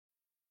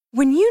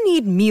When you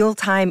need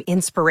mealtime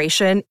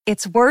inspiration,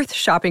 it's worth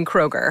shopping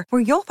Kroger,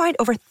 where you'll find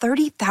over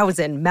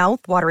 30,000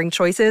 mouth-watering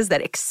choices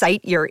that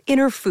excite your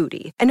inner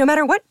foodie. And no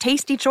matter what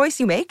tasty choice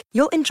you make,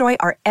 you'll enjoy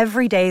our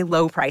everyday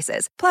low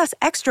prices, plus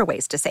extra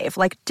ways to save,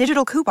 like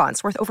digital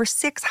coupons worth over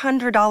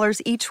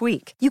 $600 each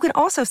week. You can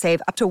also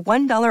save up to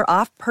 $1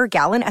 off per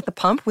gallon at the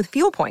pump with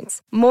fuel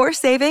points. More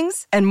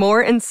savings and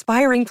more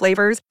inspiring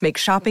flavors make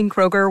shopping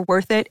Kroger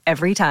worth it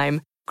every time.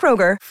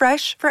 Kroger,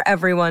 fresh for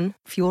everyone.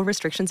 Fuel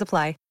restrictions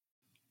apply.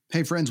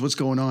 Hey friends, what's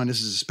going on?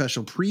 This is a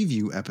special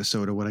preview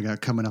episode of what I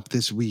got coming up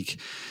this week.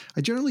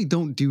 I generally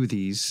don't do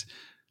these.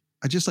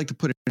 I just like to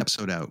put an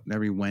episode out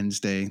every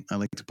Wednesday. I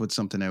like to put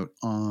something out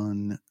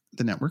on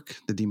the network,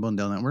 the Dean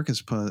Blundell Network,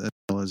 as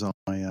well as all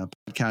my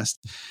podcast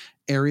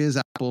areas,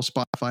 Apple,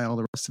 Spotify, all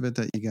the rest of it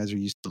that you guys are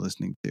used to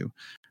listening to.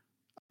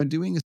 I've been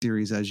doing a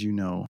series, as you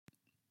know,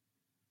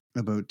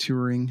 about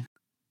touring,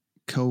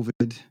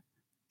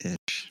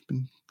 COVID-ish. I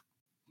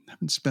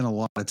haven't spent a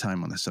lot of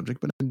time on this subject,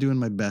 but I've been doing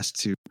my best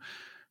to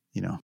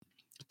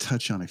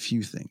touch on a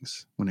few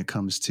things when it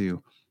comes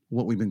to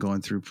what we've been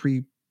going through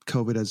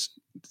pre-COVID as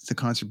the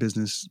concert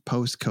business,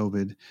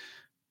 post-COVID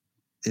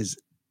is,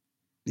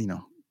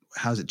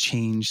 how's it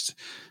changed?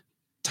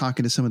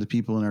 Talking to some of the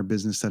people in our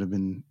business that have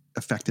been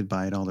affected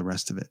by it, all the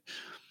rest of it.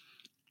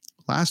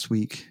 Last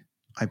week,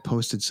 I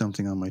posted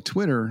something on my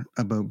Twitter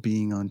about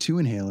being on 2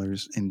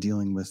 inhalers and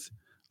dealing with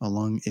a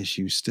lung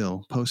issue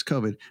still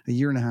post-COVID, a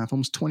year and a half,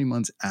 almost 20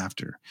 months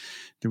after.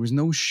 There was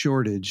no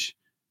shortage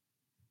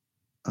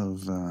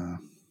of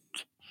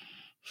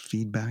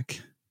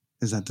feedback.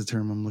 Is that the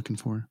term I'm looking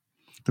for?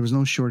 There was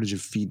no shortage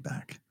of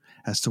feedback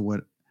as to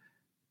what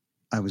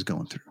I was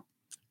going through.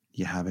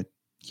 You have it.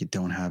 You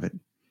don't have it.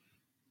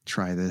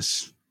 Try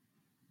this.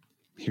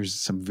 Here's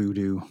some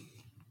voodoo.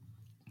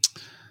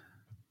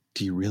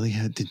 Do you really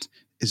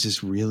is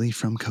this really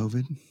from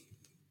COVID?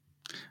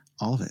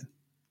 All of it.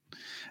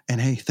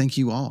 And hey, thank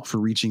you all for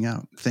reaching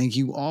out. Thank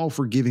you all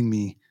for giving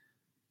me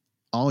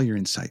all your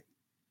insight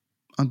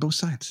on both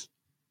sides.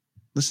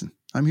 Listen,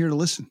 I'm here to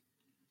listen.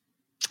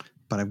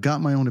 But I've got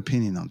my own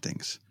opinion on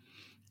things.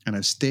 And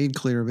I've stayed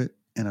clear of it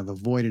and I've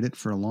avoided it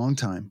for a long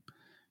time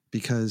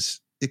because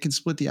it can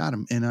split the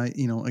atom. And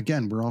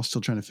again, we're all still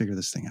trying to figure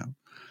this thing out.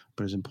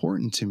 But it's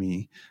important to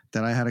me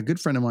that I had a good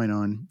friend of mine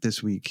on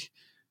this week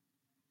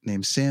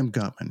named Sam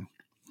Gutman,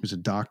 who's a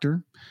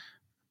doctor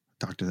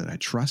that I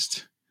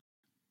trust,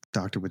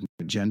 doctor with no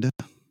agenda.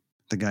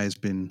 The guy has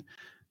been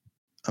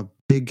a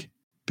big,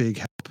 big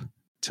help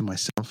to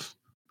myself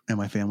and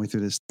my family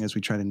through this thing as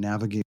we try to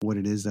navigate what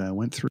it is that I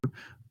went through,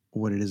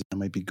 what it is I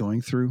might be going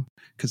through.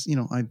 Because,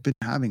 I've been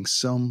having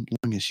some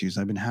lung issues.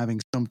 I've been having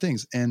some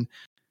things and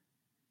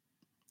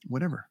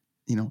whatever,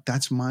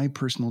 that's my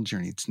personal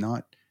journey. It's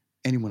not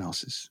anyone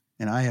else's.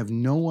 And I have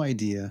no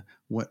idea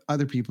what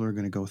other people are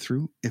going to go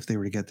through. If they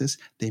were to get this,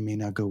 they may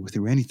not go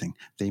through anything.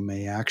 They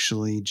may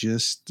actually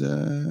just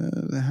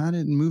had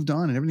it and moved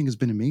on and everything has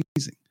been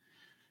amazing.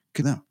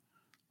 Now,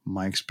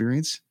 my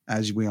experience,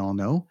 as we all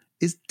know,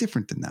 is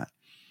different than that.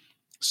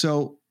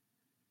 So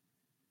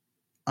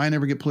I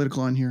never get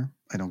political on here.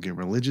 I don't get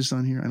religious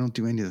on here. I don't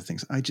do any of the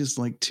things. I just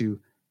like to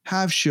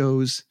have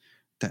shows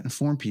that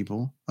inform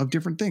people of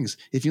different things.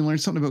 If you learn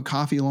something about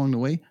coffee along the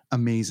way,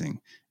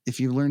 amazing. If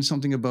you learn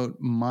something about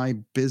my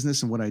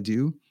business and what I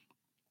do,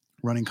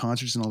 running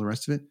concerts and all the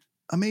rest of it,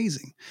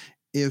 amazing.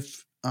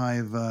 If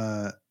I've,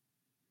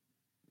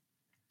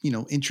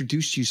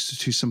 introduced you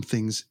to some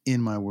things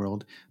in my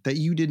world that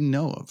you didn't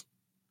know of,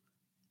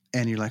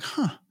 and you're like,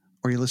 huh,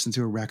 or you listen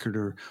to a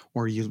record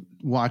or you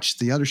watch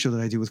the other show that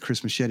I do with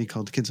Chris Machete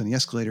called The Kids on the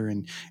Escalator,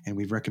 and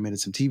we've recommended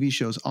some TV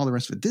shows, all the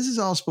rest of it. This is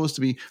all supposed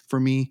to be, for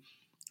me,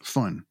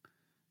 fun.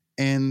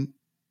 And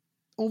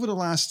over the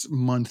last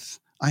month,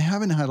 I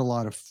haven't had a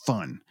lot of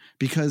fun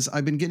because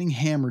I've been getting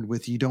hammered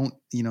with you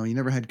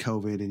never had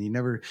COVID and you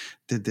never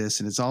did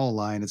this and it's all a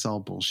lie and it's all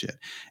bullshit.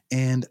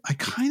 And I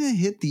kind of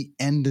hit the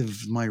end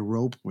of my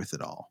rope with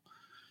it all.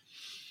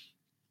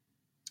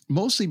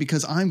 Mostly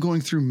because I'm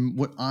going through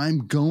what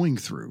I'm going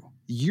through.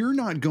 You're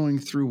not going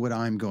through what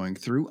I'm going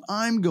through.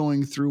 I'm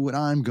going through what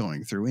I'm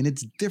going through. And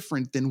it's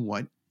different than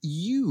what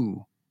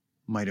you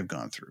might have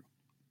gone through.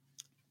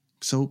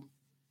 So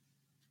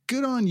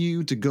good on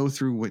you to go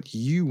through what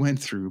you went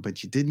through,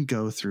 but you didn't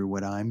go through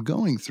what I'm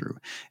going through.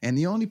 And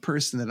the only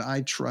person that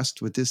I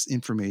trust with this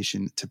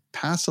information to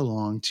pass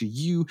along to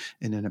you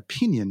in an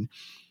opinion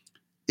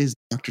is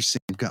Dr.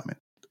 Sam Gutman.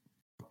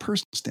 A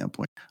personal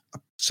standpoint,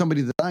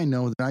 somebody that I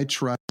know, that I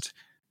trust.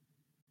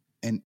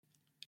 And,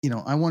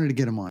 I wanted to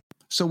get him on.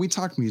 So we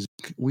talk music.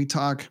 We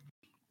talk,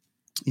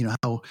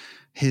 how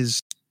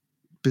his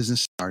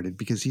business started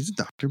because he's a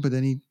doctor, but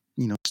then he,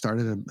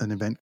 started an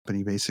event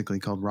company basically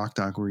called Rock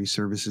Doc, where he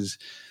services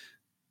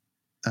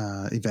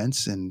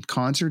events and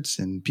concerts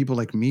and people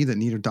like me that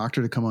need a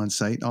doctor to come on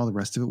site, all the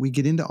rest of it. We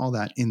get into all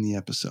that in the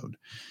episode.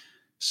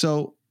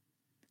 So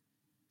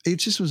it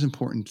just was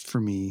important for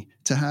me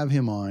to have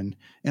him on,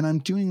 and I'm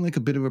doing like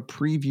a bit of a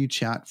preview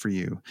chat for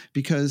you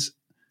because,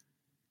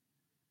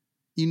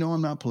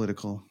 I'm not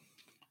political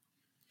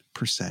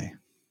per se.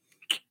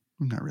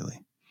 I'm not really.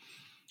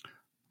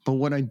 But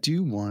what I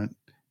do want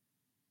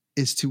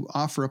is to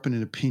offer up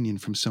an opinion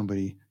from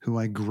somebody who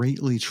I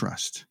greatly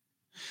trust.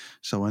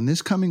 So in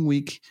this coming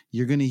week,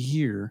 you're going to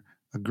hear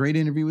a great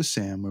interview with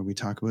Sam where we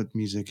talk about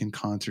music and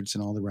concerts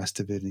and all the rest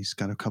of it. And he's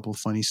got a couple of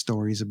funny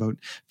stories about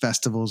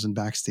festivals and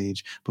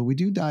backstage. But we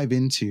do dive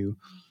into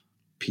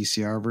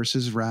PCR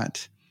versus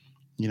RAT,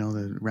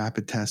 the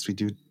rapid test. We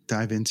do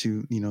dive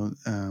into,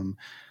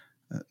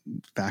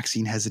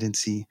 vaccine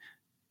hesitancy.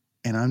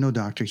 And I'm no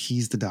doctor.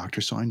 He's the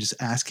doctor. So I'm just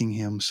asking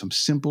him some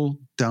simple,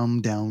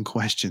 dumbed down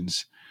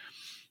questions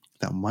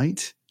that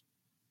might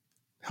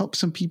help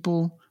some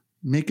people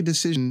make a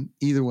decision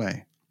either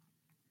way.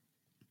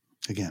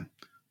 Again,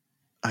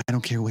 I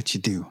don't care what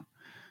you do.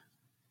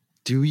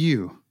 Do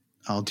you?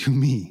 I'll do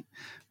me.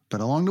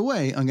 But along the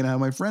way, I'm going to have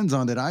my friends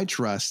on that I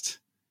trust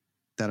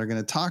that are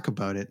going to talk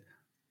about it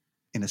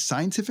in a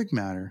scientific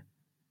manner.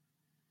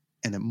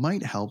 And it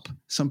might help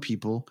some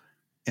people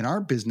in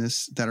our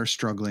business that are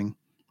struggling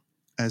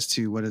as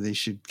to whether they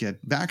should get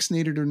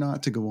vaccinated or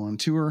not to go on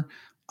tour.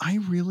 I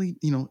really,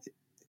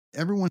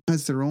 everyone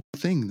has their own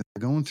thing that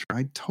they're going through.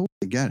 I totally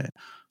get it.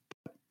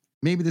 But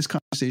maybe this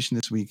conversation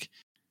this week,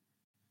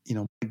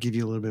 might give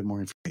you a little bit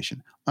more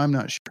information. I'm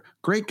not sure.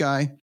 Great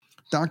guy,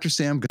 Dr.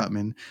 Sam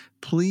Gutman.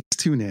 Please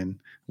tune in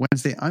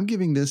Wednesday. I'm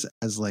giving this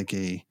as like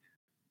a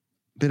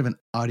bit of an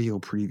audio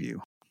preview.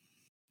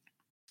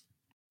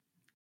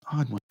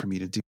 Odd one for me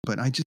to do, but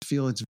I just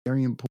feel it's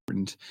very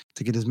important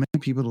to get as many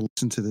people to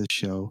listen to this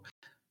show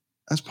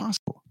as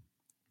possible.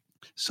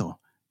 So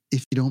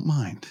if you don't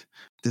mind,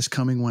 this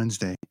coming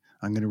Wednesday,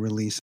 I'm going to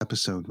release an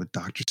episode with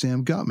Dr.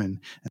 Sam Gutman,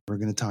 and we're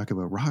going to talk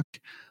about rock,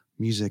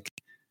 music,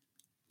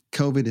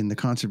 COVID in the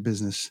concert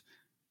business,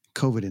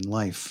 COVID in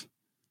life,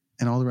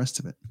 and all the rest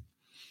of it.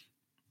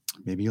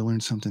 Maybe you'll learn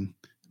something.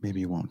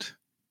 Maybe you won't.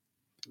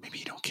 Maybe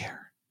you don't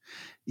care.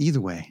 Either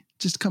way,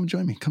 just come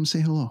join me. Come say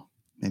hello.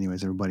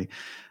 Anyways, everybody,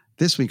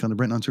 this week on the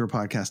Brent on Tour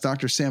podcast,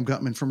 Dr. Sam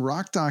Gutman from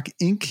Rock Doc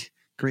Inc.,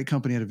 great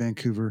company out of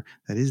Vancouver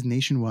that is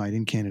nationwide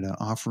in Canada,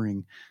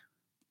 offering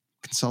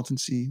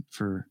consultancy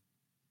for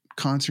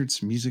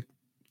concerts, music,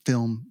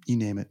 film, you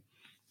name it.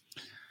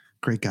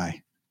 Great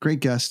guy, great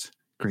guest,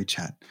 great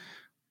chat.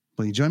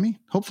 Will you join me?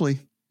 Hopefully.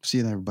 See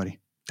you then, everybody.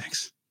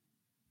 Thanks.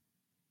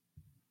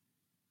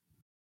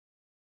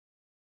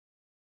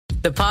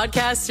 The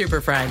Podcast Super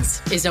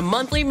Friends is a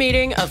monthly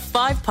meeting of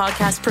 5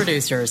 podcast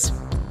producers.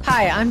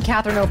 Hi, I'm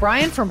Catherine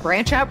O'Brien from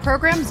Branch Out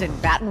Programs in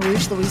Baton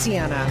Rouge,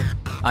 Louisiana.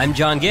 I'm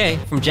John Gay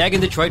from Jag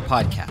and Detroit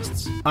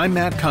Podcasts. I'm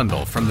Matt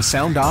Kundle from the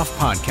Sound Off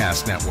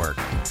Podcast Network.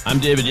 I'm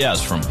David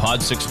Yaz from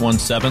Pod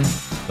 617,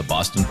 the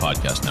Boston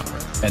Podcast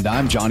Network. And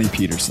I'm Johnny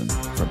Peterson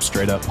from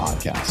Straight Up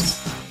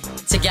Podcasts.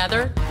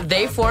 Together,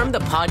 they form the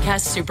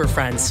Podcast Super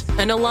Friends,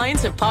 an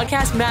alliance of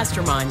podcast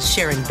masterminds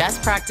sharing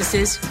best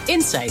practices,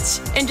 insights,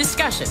 and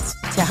discussions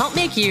to help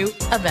make you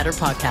a better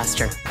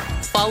podcaster.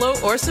 Follow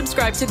or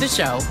subscribe to the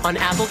show on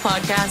Apple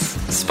Podcasts,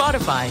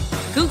 Spotify,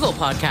 Google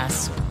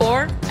Podcasts,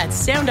 or at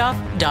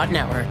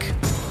soundoff.network.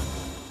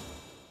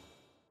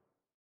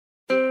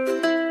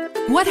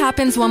 What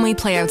happens when we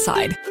play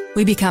outside?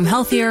 We become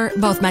healthier,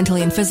 both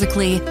mentally and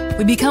physically.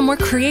 We become more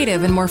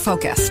creative and more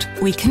focused.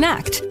 We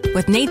connect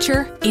with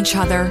nature, each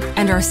other,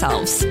 and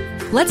ourselves.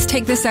 Let's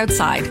Take This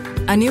Outside,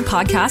 a new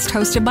podcast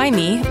hosted by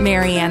me,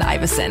 Marianne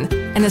Iveson,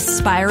 an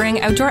aspiring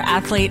outdoor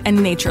athlete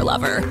and nature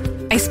lover.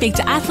 I speak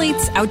to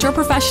athletes, outdoor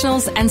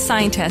professionals, and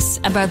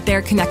scientists about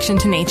their connection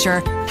to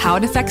nature, how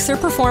it affects their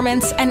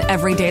performance, and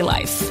everyday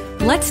life.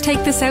 Let's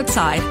Take This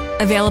Outside,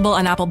 available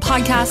on Apple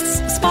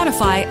Podcasts,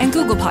 Spotify, and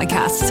Google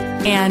Podcasts,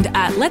 and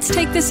at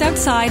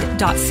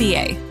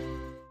letstakethisoutside.ca.